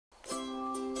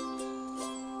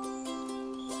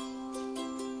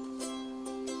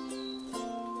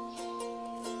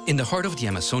In the heart of the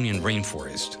Amazonian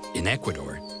rainforest, in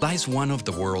Ecuador, lies one of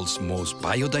the world's most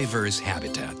biodiverse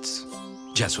habitats,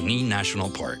 YASUNI National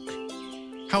Park.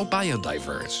 How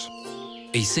biodiverse?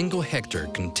 A single hectare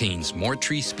contains more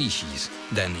tree species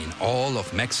than in all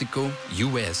of Mexico,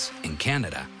 US, and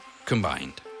Canada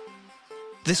combined.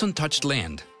 This untouched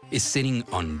land is sitting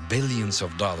on billions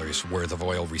of dollars worth of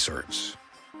oil reserves.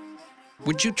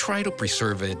 Would you try to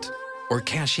preserve it or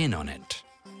cash in on it?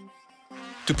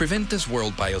 To prevent this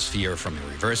world biosphere from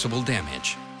irreversible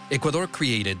damage, Ecuador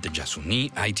created the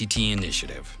YASUNI ITT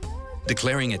initiative,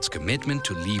 declaring its commitment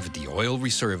to leave the oil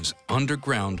reserves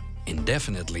underground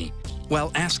indefinitely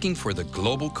while asking for the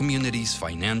global community's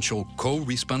financial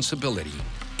co-responsibility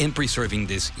in preserving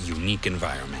this unique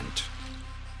environment.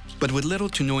 But with little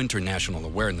to no international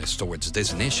awareness towards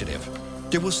this initiative,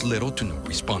 there was little to no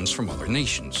response from other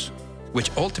nations,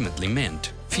 which ultimately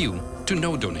meant few to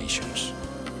no donations.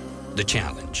 The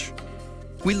challenge.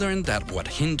 We learned that what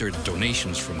hindered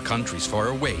donations from countries far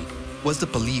away was the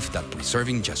belief that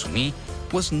preserving YASUNI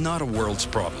was not a world's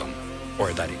problem,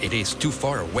 or that it is too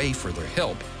far away for their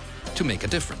help to make a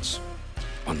difference.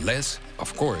 Unless,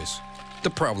 of course, the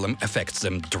problem affects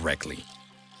them directly.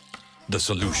 The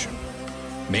solution.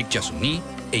 Make YASUNI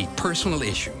a personal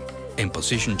issue and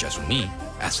position YASUNI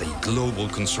as a global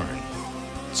concern.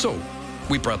 So,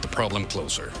 we brought the problem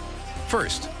closer.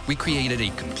 First, we created a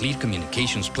complete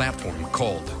communications platform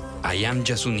called I Am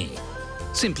YASUNI,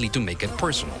 simply to make it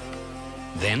personal.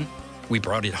 Then, we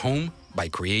brought it home by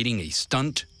creating a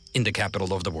stunt in the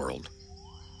capital of the world.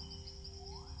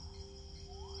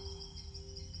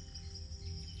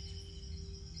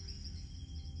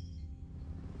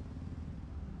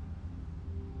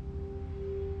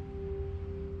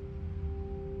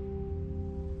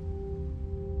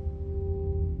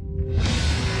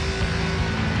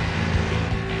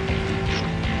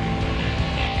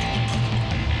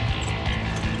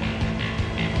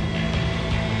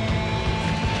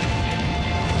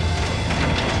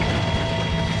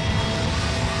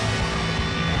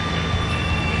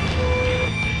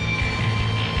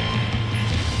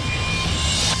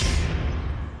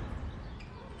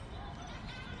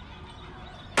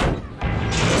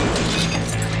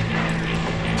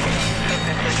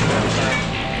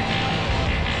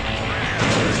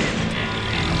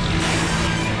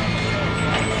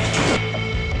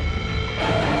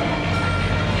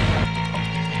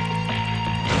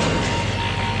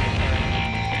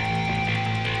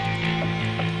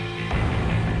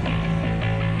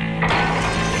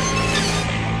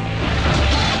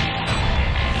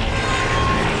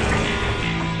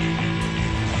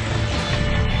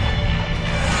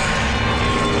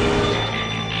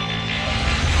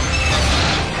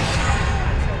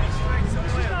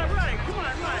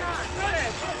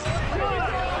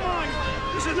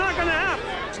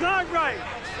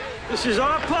 This is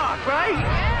our park, right?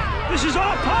 This is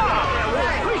our park!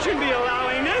 We shouldn't be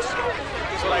allowing this!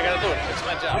 That's what I gotta do. It's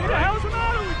my job. What the hell's the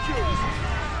matter with you?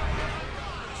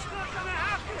 It's not gonna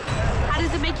happen! How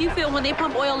does it make you feel when they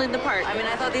pump oil in the park? I mean,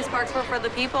 I thought these parks were for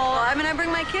the people. I mean, I bring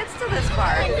my kids to this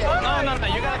park. No.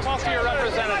 You gotta talk to your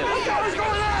representative. What the hell's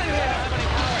going on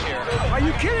here? Are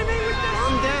you kidding me with this?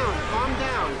 Calm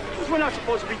down. We're not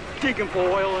supposed to be digging for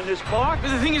oil in this park.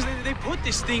 But the thing is, they put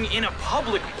this thing in a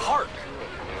public park.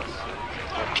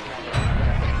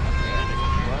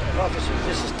 Officer,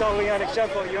 this is totally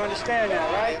unacceptable. You understand that,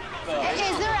 right?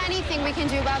 Is there anything we can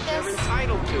do about They're this?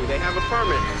 entitled to. They have a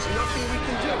permit. There's nothing we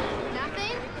can do.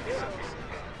 Nothing?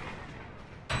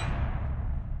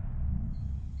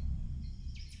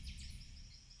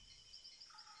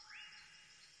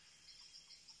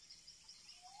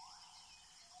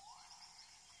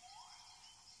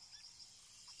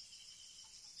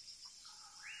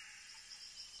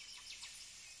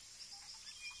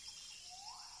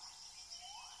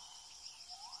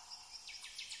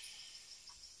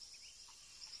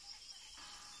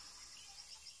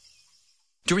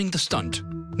 During the stunt,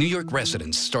 New York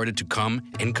residents started to come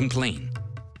and complain,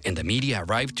 and the media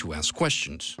arrived to ask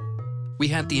questions. We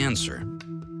had the answer.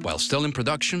 While still in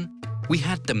production, we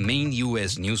had the main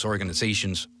US news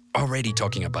organizations already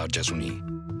talking about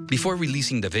YASUNI. Before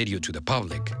releasing the video to the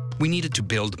public, we needed to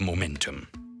build momentum.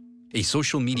 A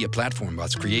social media platform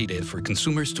was created for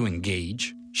consumers to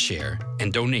engage, share,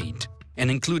 and donate, and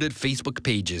included Facebook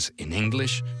pages in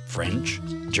English, French,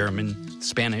 German,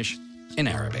 Spanish, and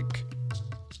Arabic.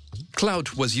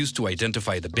 Clout was used to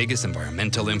identify the biggest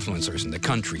environmental influencers in the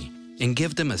country and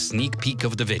give them a sneak peek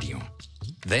of the video.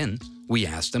 Then, we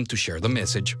asked them to share the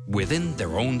message within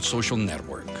their own social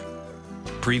network.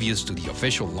 Previous to the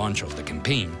official launch of the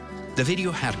campaign, the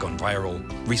video had gone viral,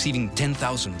 receiving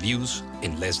 10,000 views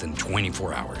in less than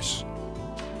 24 hours.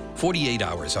 48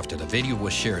 hours after the video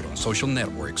was shared on social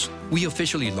networks, we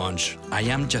officially launched I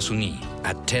Am YASUNI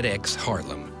at TEDx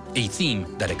Harlem, a theme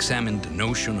that examined the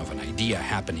notion of an idea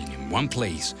happening in one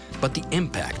place, but the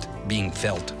impact being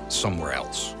felt somewhere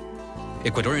else.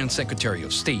 Ecuadorian Secretary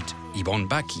of State Yvonne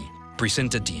Baki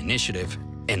presented the initiative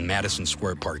in Madison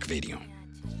Square Park video.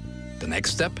 The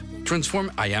next step,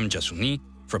 transform I Am YASUNI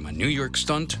from a New York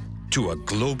stunt to a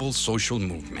global social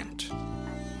movement.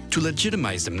 To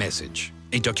legitimize the message,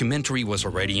 a documentary was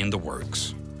already in the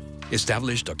works.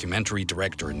 Established documentary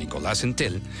director Nicolas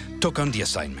Entel took on the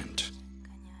assignment.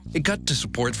 It got the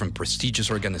support from prestigious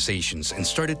organizations and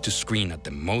started to screen at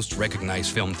the most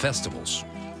recognized film festivals,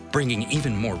 bringing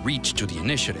even more reach to the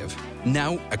initiative,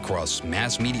 now across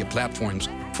mass media platforms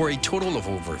for a total of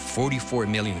over 44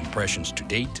 million impressions to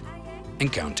date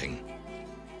and counting.